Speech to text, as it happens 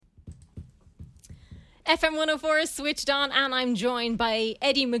FM 104 is switched on, and I'm joined by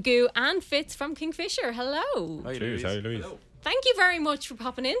Eddie Magoo and Fitz from Kingfishr. Hello. Hi, Cheers, how are you, Louise? Hello. Thank you very much for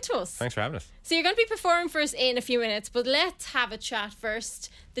popping into us. Thanks for having us. So you're going to be performing for us in a few minutes, but let's have a chat first.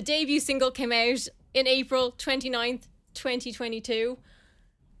 The debut single came out in April 29th, 2022.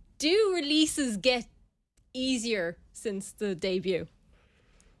 Do releases get easier since the debut?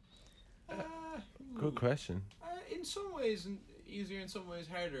 Good question. In some ways easier, in some ways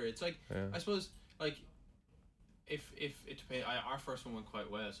harder. It's like, I suppose, like, if it depends, our first one went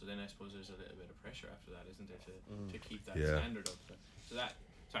quite well, so then I suppose there's a little bit of pressure after that, isn't there, to keep that standard up. So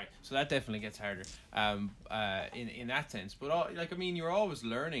that definitely gets harder. In that sense, but you're always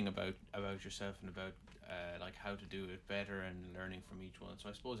learning about yourself and about like how to do it better and learning from each one. So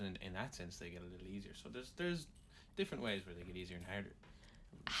I suppose in that sense they get a little easier. So there's different ways where they get easier and harder.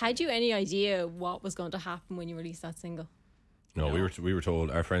 Had you any idea what was going to happen when you released that single? No, we were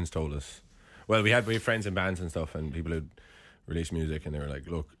told. Our friends told us. Well, we had friends in bands and stuff, and people who'd released music, and they were like,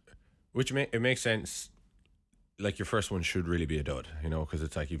 "Look," it makes sense. Like, your first one should really be a dud, because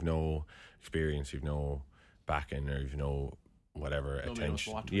it's like you've no experience, you've no backing, or you've no whatever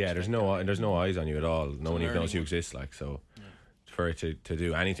attention. Yeah, there's no eyes on you at all. No one even knows you exist. Like, so for it to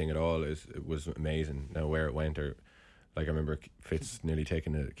do anything at all it was amazing. Now where it went, or like, I remember Fitz nearly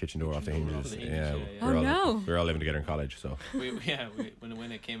taking the kitchen door off the hinges. Yeah. We were all living together in college, so when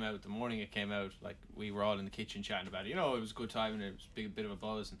it came out, the morning it came out, like, we were all in the kitchen chatting about it. It was a good time, and it was a bit of a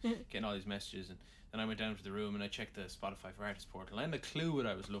buzz, and getting all these messages. And then I went down to the room and I checked the Spotify for Artist portal, and I had a clue what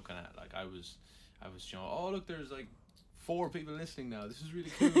I was looking at. Like, I was oh, look, there's like 4 people listening now. This is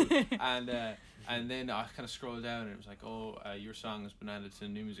really cool. And then I kind of scrolled down, and it was like, your song has been added to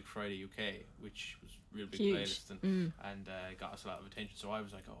New Music Friday UK, which was a real big playlist, and got us a lot of attention. So I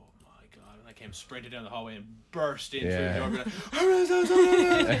was like, oh my god, and I came sprinted down the hallway and burst in through the door,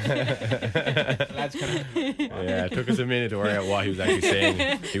 it took us a minute to work out what he was actually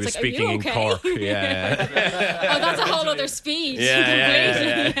saying. He was like, speaking in Cork. Oh, that's a whole other speech. Completely.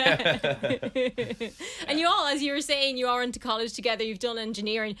 And you all, as you were saying, you are into college together, you've done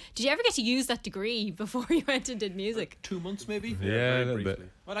engineering. Did you ever get to use that degree before you went and did music? 2 months maybe? Yeah, a little bit.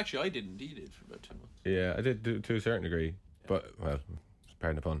 Well, actually I didn't. He did for about 2 months. Yeah, I did to a certain degree, but, well,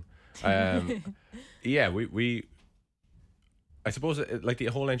 pardon the pun. We I suppose, like, the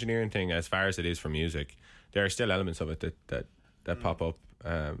whole engineering thing, as far as it is for music, there are still elements of it that pop up,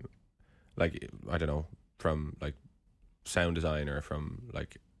 like, I don't know, from like sound design, or from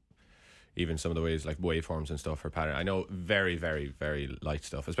like even some of the ways, like waveforms and stuff, or pattern. I know very, very, very light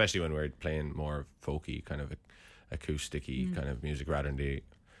stuff, especially when we're playing more folky, kind of acousticy kind of music, rather than the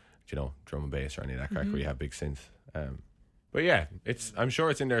drum and bass or any of that crack where you have big synths. But yeah, I'm sure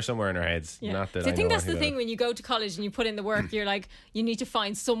it's in there somewhere in our heads. Yeah. Not that I think that's the thing, when you go to college and you put in the work, you're like, you need to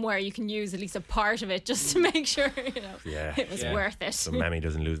find somewhere you can use at least a part of it, just to make sure it was worth it. So Mammy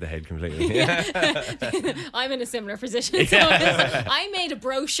doesn't lose the head completely. I'm in a similar position. So I made a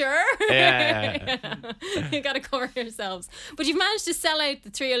brochure. You got to cover yourselves. But you've managed to sell out the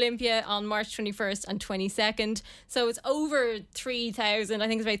 3 Olympia on March 21st and 22nd. So it's over 3,000. I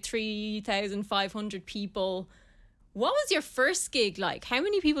think it's about 3,500 people. What was your first gig like? How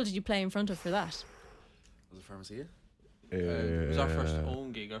many people did you play in front of for that? Was it Pharmacy? It was our first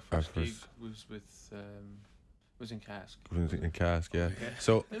own gig. Our first gig was with was in Cask. In Cask, yeah.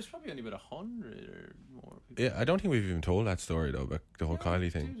 So there was probably only about 100 or more people. Yeah, I don't think we've even told that story though, about the whole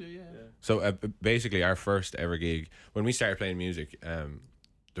Kylie thing. Yeah. So basically, our first ever gig, when we started playing music, there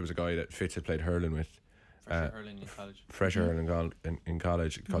was a guy that Fitz had played hurling with. Hurling in college. Hurling in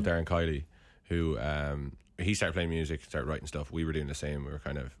college, called Darren Kiley, who he started playing music, started writing stuff. We were doing the same. We were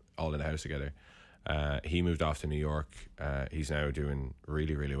kind of all in the house together. He moved off to New York. He's now doing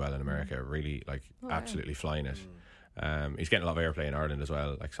really, really well in America. Really, absolutely flying it. He's getting a lot of airplay in Ireland as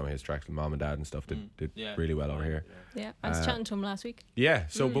well. Like, some of his tracks, Mom and Dad and stuff, did really well over here. Yeah, I was chatting to him last week. Yeah,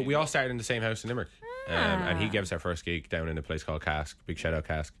 so but we all started in the same house in Limerick, and he gave us our first gig down in a place called Cask. Big shout out,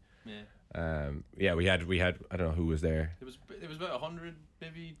 Cask. Yeah. We had I don't know who was there. It was about 100,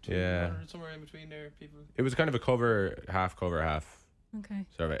 maybe 200, somewhere in between there. People. It was kind of a cover half. Okay.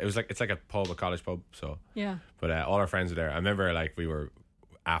 Sort of. It's like a pub, a college pub. So yeah. But all our friends were there. I remember, like, we were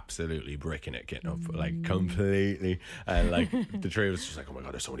absolutely bricking it, getting up like completely, and like the three of us just like, oh my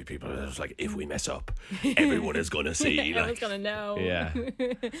god, there's so many people. And it was like, if we mess up, everyone is gonna see. Everyone's gonna know. Yeah.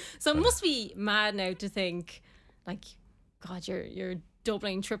 So it must be mad now to think, like, God, you're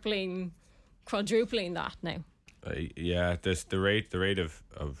doubling, tripling, quadrupling that now. Yeah, the rate of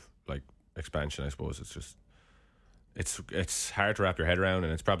like expansion, I suppose, it's just it's hard to wrap your head around,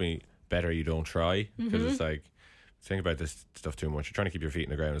 and it's probably better you don't try, because it's like, think about this stuff too much. You're trying to keep your feet in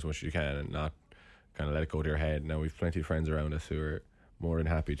the ground as much as you can, and not kind of let it go to your head. Now we've plenty of friends around us who are more than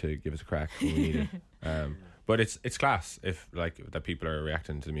happy to give us a crack when we need it. But it's class if like that people are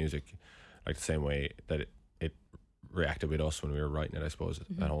reacting to the music like the same way that it reacted with us when we were writing it, I suppose,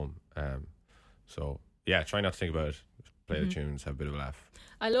 at home. So yeah, try not to think about it. Play the tunes, have a bit of a laugh.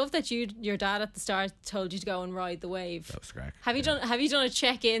 I love that your dad at the start told you to go and ride the wave. That was crack. Have you done a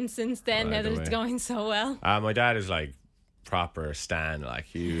check-in since then, now that it's going so well? My dad is like proper Stan, like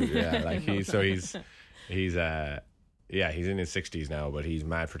he's in his 60s now, but he's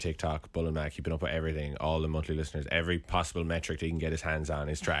mad for TikTok, bull and mad, keeping up with everything, all the monthly listeners, every possible metric that he can get his hands on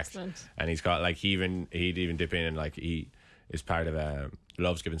is tracked. Excellent. And he's got like he'd even dip in and like he is part of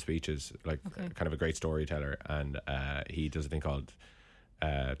loves giving speeches, like kind of a great storyteller, and he does a thing called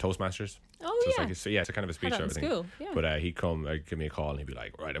Toastmasters. Oh, so yeah. It's like it's a kind of a speech Had that in thing. school, yeah. But he'd come, give me a call, and he'd be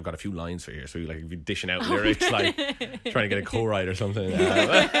like, "Right, I've got a few lines for you." So he'd like be dishing out lyrics, like trying to get a co-write or something.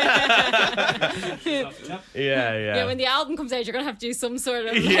 Yeah. When the album comes out, you're gonna have to do some sort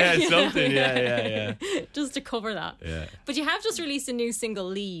of something. Yeah. just to cover that. Yeah. But you have just released a new single,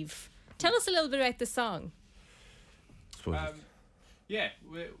 "Leave." Tell us a little bit about the song. We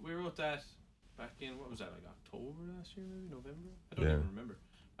wrote that back in, what was that, like October last year, maybe November? I don't even remember.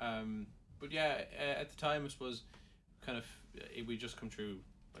 But yeah, at the time I suppose kind of we just come through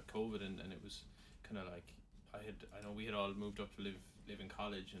like COVID, and it was kind of like I know we had all moved up to live in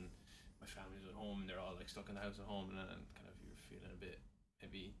college, and my family was at home, and they're all like stuck in the house at home, and kind of you were feeling a bit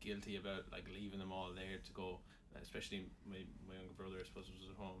maybe guilty about like leaving them all there to go, especially my younger brother I suppose was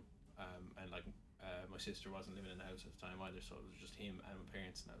at home, and like my sister wasn't living in the house at the time either, so it was just him and my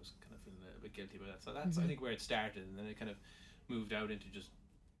parents, and I was kind of feeling a bit guilty about that. So that's I think where it started, and then it kind of moved out into just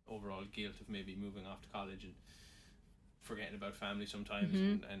overall guilt of maybe moving off to college and forgetting about family sometimes,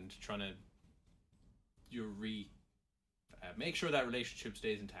 and trying to make sure that relationship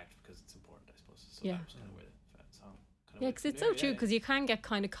stays intact, because it's important, I suppose. So that was kind of where that song kind of because it's so true, because you can get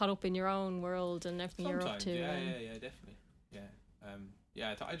kind of caught up in your own world and everything sometimes, you're up to. Yeah, definitely.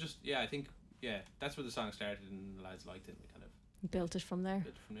 I think that's where the song started, and the lads liked it, and we kind of built it from there.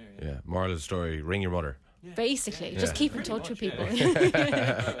 Yeah. Moral of the story: ring your mother. Yeah. Basically, just keep in touch with people.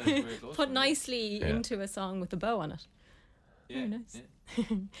 Put nicely into a song with a bow on it. Very nice. Yeah.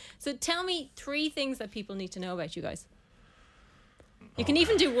 So tell me 3 things that people need to know about you guys. You can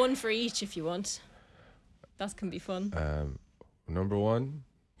even do one for each if you want. That can be fun. Number 1,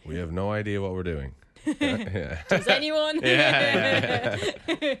 we have no idea what we're doing. Does anyone?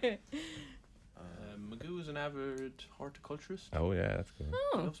 Magoo is an avid horticulturist. Oh yeah, that's good.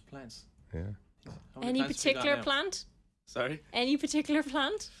 He loves plants. Yeah. Any particular plant? Sorry? Any particular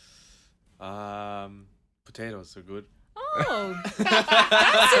plant? Potatoes are good. Oh, that's a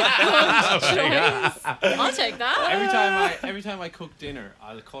good choice. I'll take that. Every time I cook dinner,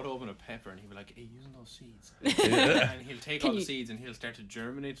 I'll cut open a pepper, and he'll be like, "Hey, using those seeds," and he'll take all the seeds and he'll start to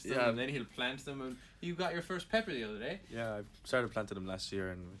germinate them, and then he'll plant them. And you got your first pepper the other day. Yeah, I started planting them last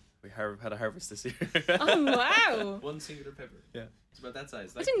year, and we had a harvest this year. Oh wow! One singular pepper. Yeah, it's about that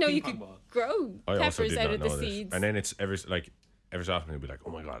size. I didn't know you could grow peppers out of the seeds. And then it's every so often it'll be like,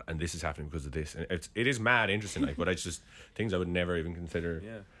 oh my god, and this is happening because of this, and it is mad interesting, like, but it's just things I would never even consider.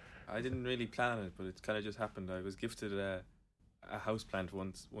 Yeah, I didn't really plan it, but it kind of just happened. I was gifted a house plant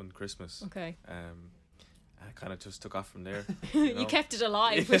one Christmas. Okay. I kind of just took off from there. You kept it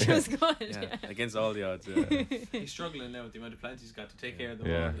alive, which was good. Against all the odds. He's struggling now with the amount of plants he's got to take care of them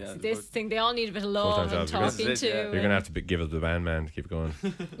all. Yeah. This thing, they all need a bit of love and talking to. You're gonna have to give up the band, man, to keep going.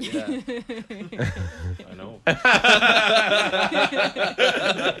 Yeah, I know.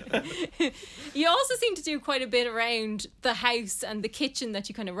 You also seem to do quite a bit around the house and the kitchen that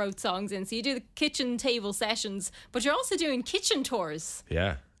you kind of wrote songs in. So you do the kitchen table sessions, but you're also doing kitchen tours.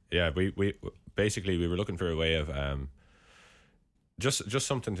 Yeah. We basically we were looking for a way of just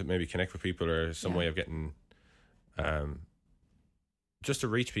something to maybe connect with people, or some way of getting just to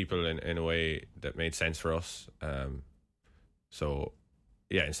reach people in a way that made sense for us. So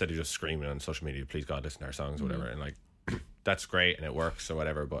yeah, instead of just screaming on social media, please God, listen to our songs or whatever, and like that's great and it works or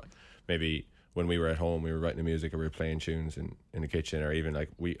whatever, but maybe when we were at home, we were writing the music or we were playing tunes in the kitchen, or even like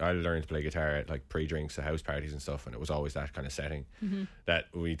I learned to play guitar at like pre-drinks at house parties and stuff, and it was always that kind of setting that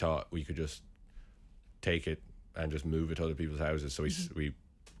we thought we could just take it and just move it to other people's houses. So we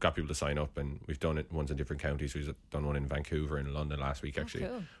got people to sign up, and we've done it once in different counties. We've done one in Vancouver and London last week actually,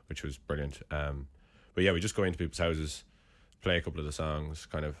 cool. which was brilliant. But yeah, we just go into people's houses, play a couple of the songs,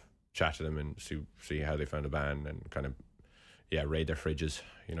 kind of chat to them and see how they found the band, and kind of raid their fridges,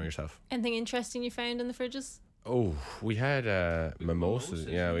 you know yourself. Anything interesting you found in the fridges? Oh, we had mimosas.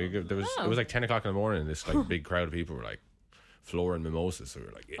 Yeah, it was like 10 o'clock in the morning. This like big crowd of people were like, floor and mimosas. So we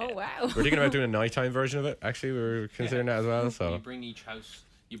were like, yeah. Oh wow. We're thinking about doing a nighttime version of it. Actually, we were considering that as well. So you bring each house.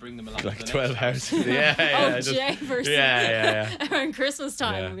 You bring them along. like to the 12 next house. houses. Yeah. Oh, just- Jay versus yeah. around Christmas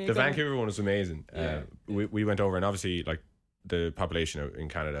time. would be Yeah. a The good one. Vancouver one was amazing. Yeah. We went over, and obviously, like, the population in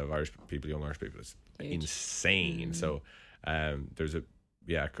Canada of Irish people, young Irish people, is Huge. insane. So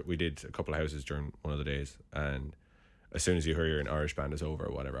we did a couple of houses during one of the days, and as soon as you hear an Irish band is over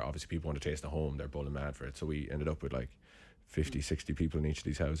or whatever, obviously people want to taste the home. They're bowling mad for it. So we ended up with like 50, 60 people in each of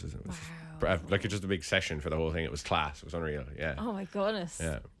these houses. And it was like it's just a big session for the whole thing. It was class. It was unreal. Yeah. Oh my goodness.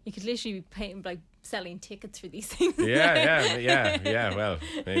 Yeah. You could literally be paying, like selling tickets for these things. Yeah. Well,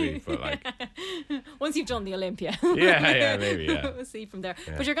 maybe, but like, Once you've done the Olympia. maybe, yeah. We'll see from there.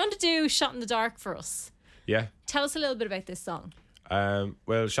 Yeah. But you're going to do Shot in the Dark for us. Yeah. Tell us a little bit about this song.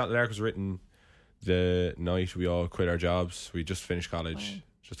 Well, Shot in the Dark was written the night we all quit our jobs. We just finished college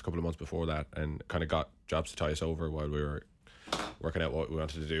just a couple of months before that, and kind of got jobs to tie us over while we were working out what we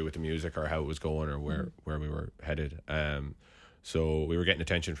wanted to do with the music or how it was going or where we were headed. So we were getting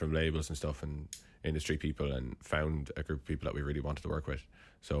attention from labels and stuff and industry people, and found a group of people that we really wanted to work with.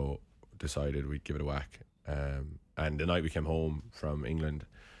 So decided we'd give it a whack. And the night we came home from England,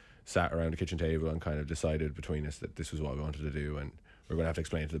 sat around the kitchen table and kind of decided between us that this was what we wanted to do, and we're going to have to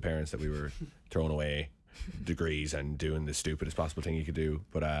explain to the parents that we were throwing away degrees and doing the stupidest possible thing you could do.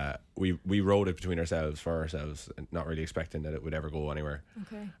 But we wrote it between ourselves, for ourselves, and not really expecting that it would ever go anywhere.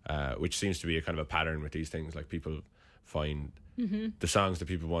 Okay. Which seems to be a kind of a pattern with these things. Like, people find the songs that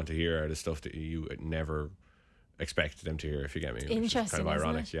people want to hear are the stuff that you would never expect them to hear, if you get me. Which is interesting, kind of isn't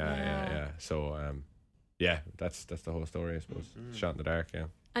ironic. it? Yeah. So that's the whole story, I suppose. Shot in the Dark. Yeah.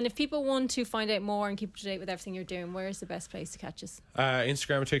 And if people want to find out more and keep up to date with everything you're doing, where's the best place to catch us?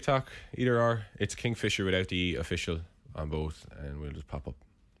 Instagram or TikTok, either or. It's Kingfishr without the E, official, on both, and we'll just pop up.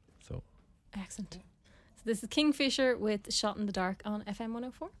 So Excellent. So this is Kingfishr with Shot in the Dark on FM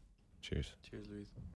 104. cheers. Cheers, Louise.